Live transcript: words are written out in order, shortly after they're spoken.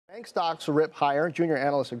Bank stocks rip higher. Junior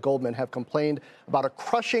analysts at Goldman have complained about a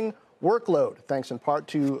crushing workload, thanks in part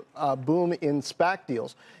to a boom in SPAC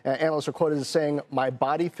deals. Analysts are quoted as saying, "My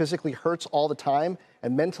body physically hurts all the time,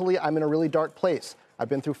 and mentally I'm in a really dark place. I've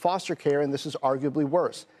been through foster care, and this is arguably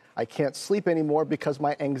worse. I can't sleep anymore because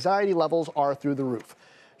my anxiety levels are through the roof."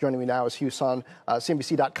 Joining me now is Hugh Sun,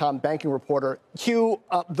 CNBC.com banking reporter. Hugh,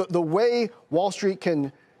 the way Wall Street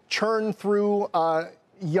can churn through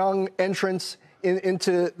young entrants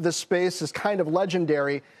into this space is kind of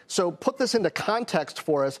legendary. So put this into context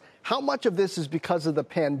for us. How much of this is because of the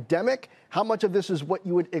pandemic? How much of this is what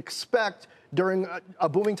you would expect during a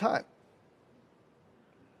booming time?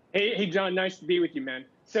 Hey, John, nice to be with you, man.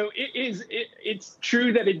 So it's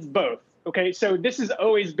true that it's both. Okay, so this has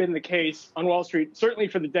always been the case on Wall Street, certainly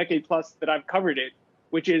for the decade plus that I've covered it,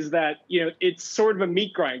 which is that, it's sort of a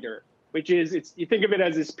meat grinder, which is, you think of it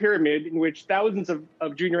as this pyramid in which thousands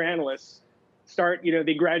of junior analysts start,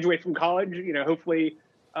 they graduate from college, hopefully,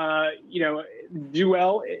 do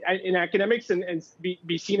well in academics and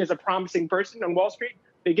be seen as a promising person on Wall Street.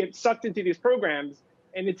 They get sucked into these programs,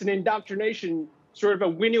 and it's an indoctrination, sort of a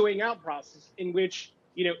winnowing out process in which,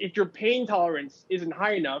 if your pain tolerance isn't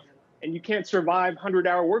high enough and you can't survive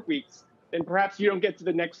 100-hour work weeks, then perhaps you don't get to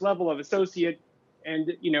the next level of associate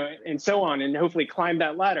and, and so on, and hopefully climb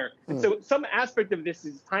that ladder. And so some aspect of this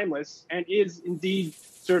is timeless and is indeed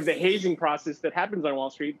sort of the hazing process that happens on Wall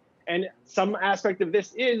Street. And some aspect of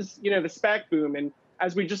this is, the SPAC boom. And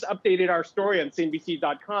as we just updated our story on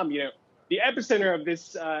CNBC.com, the epicenter of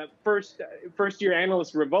this first-year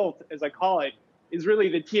analyst revolt, as I call it, is really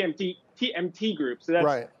the TMT group. So that's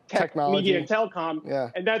right. Tech, technology, media, and telecom. Yeah.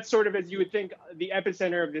 And that's sort of, as you would think, the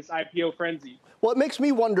epicenter of this IPO frenzy. Well, it makes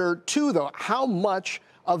me wonder, too, though, how much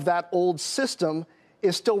of that old system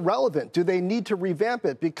is still relevant? Do they need to revamp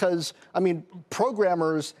it? Because,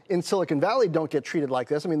 programmers in Silicon Valley don't get treated like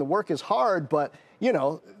this. The work is hard, but,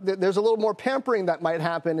 there's a little more pampering that might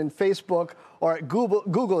happen in Facebook or at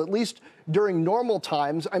Google, at least during normal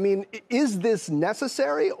times. Is this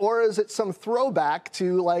necessary, or is it some throwback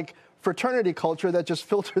to, fraternity culture that just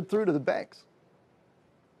filtered through to the banks?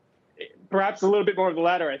 Perhaps a little bit more of the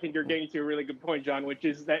latter. I think you're getting to a really good point, John, which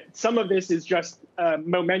is that some of this is just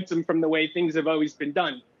momentum from the way things have always been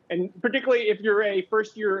done. And particularly if you're a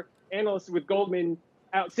first-year analyst with Goldman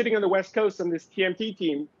out sitting on the West Coast on this TMT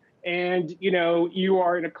team, and you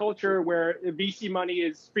are in a culture where VC money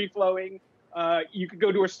is free-flowing, you could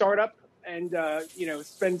go to a startup and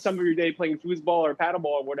spend some of your day playing foosball or paddleball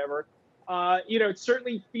or whatever. It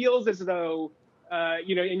certainly feels as though and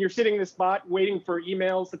you're sitting in this spot waiting for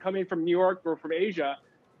emails to come in from New York or from Asia,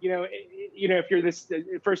 if you're this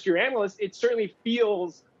first-year analyst, it certainly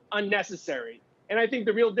feels unnecessary. And I think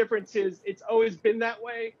the real difference is it's always been that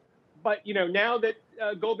way. But, now that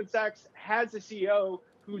Goldman Sachs has a CEO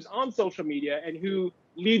who's on social media and who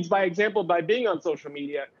leads by example by being on social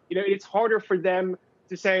media, it's harder for them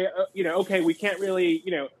to say, okay, we can't really,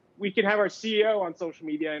 we can have our CEO on social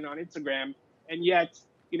media and on Instagram, and yet,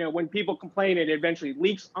 when people complain, it eventually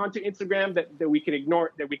leaks onto Instagram that we can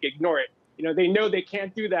ignore it. They know they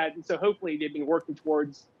can't do that, and so hopefully they've been working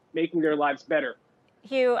towards making their lives better.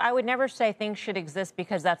 Hugh, I would never say things should exist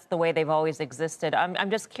because that's the way they've always existed. I'm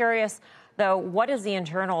just curious, though, what is the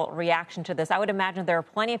internal reaction to this? I would imagine there are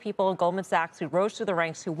plenty of people at Goldman Sachs who rose through the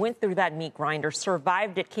ranks, who went through that meat grinder,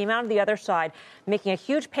 survived it, came out of the other side, making a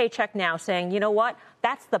huge paycheck now, saying, you know what,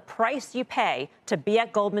 that's the price you pay to be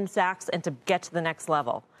at Goldman Sachs and to get to the next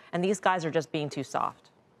level. And these guys are just being too soft.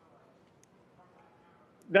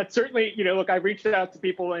 That's certainly, look, I've reached out to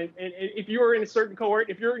people, and if you are in a certain cohort,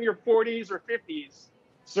 if you're in your 40s or 50s,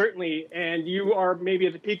 certainly, and you are maybe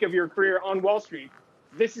at the peak of your career on Wall Street,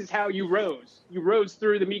 this is how you rose. You rose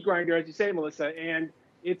through the meat grinder, as you say, Melissa, and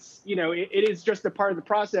it's, it is just a part of the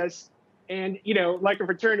process. And, like a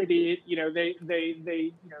fraternity,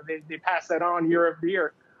 they pass that on year after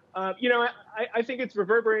year. I think it's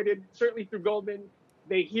reverberated, certainly through Goldman.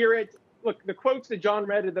 They hear it. Look, the quotes that John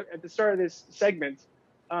read at the start of this segment,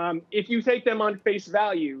 if you take them on face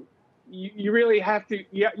value, you really have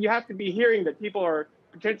to be hearing that people are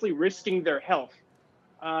potentially risking their health.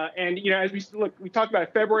 And as we talked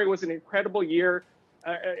about, February was an incredible year,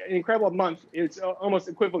 an incredible month. It's almost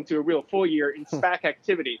equivalent to a real full year in SPAC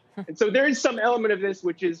activity. And so there is some element of this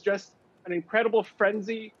which is just an incredible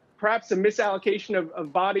frenzy, perhaps a misallocation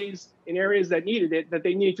of bodies in areas that needed it, that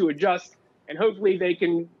they needed to adjust. And hopefully they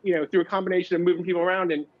can, through a combination of moving people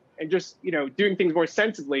around and just, doing things more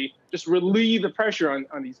sensibly, just relieve the pressure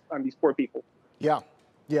on these poor people. Yeah.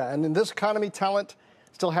 And in this economy, talent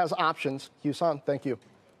still has options. Hugh Sun, thank you.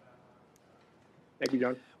 Thank you,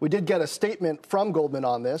 John. We did get a statement from Goldman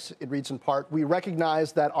on this. It reads in part, we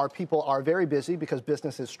recognize that our people are very busy because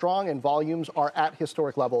business is strong and volumes are at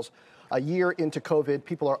historic levels. A year into COVID,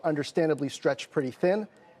 people are understandably stretched pretty thin,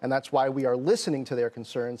 and that's why we are listening to their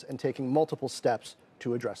concerns and taking multiple steps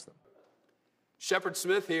to address them. Shepard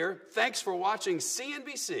Smith here. Thanks for watching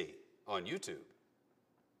CNBC on YouTube.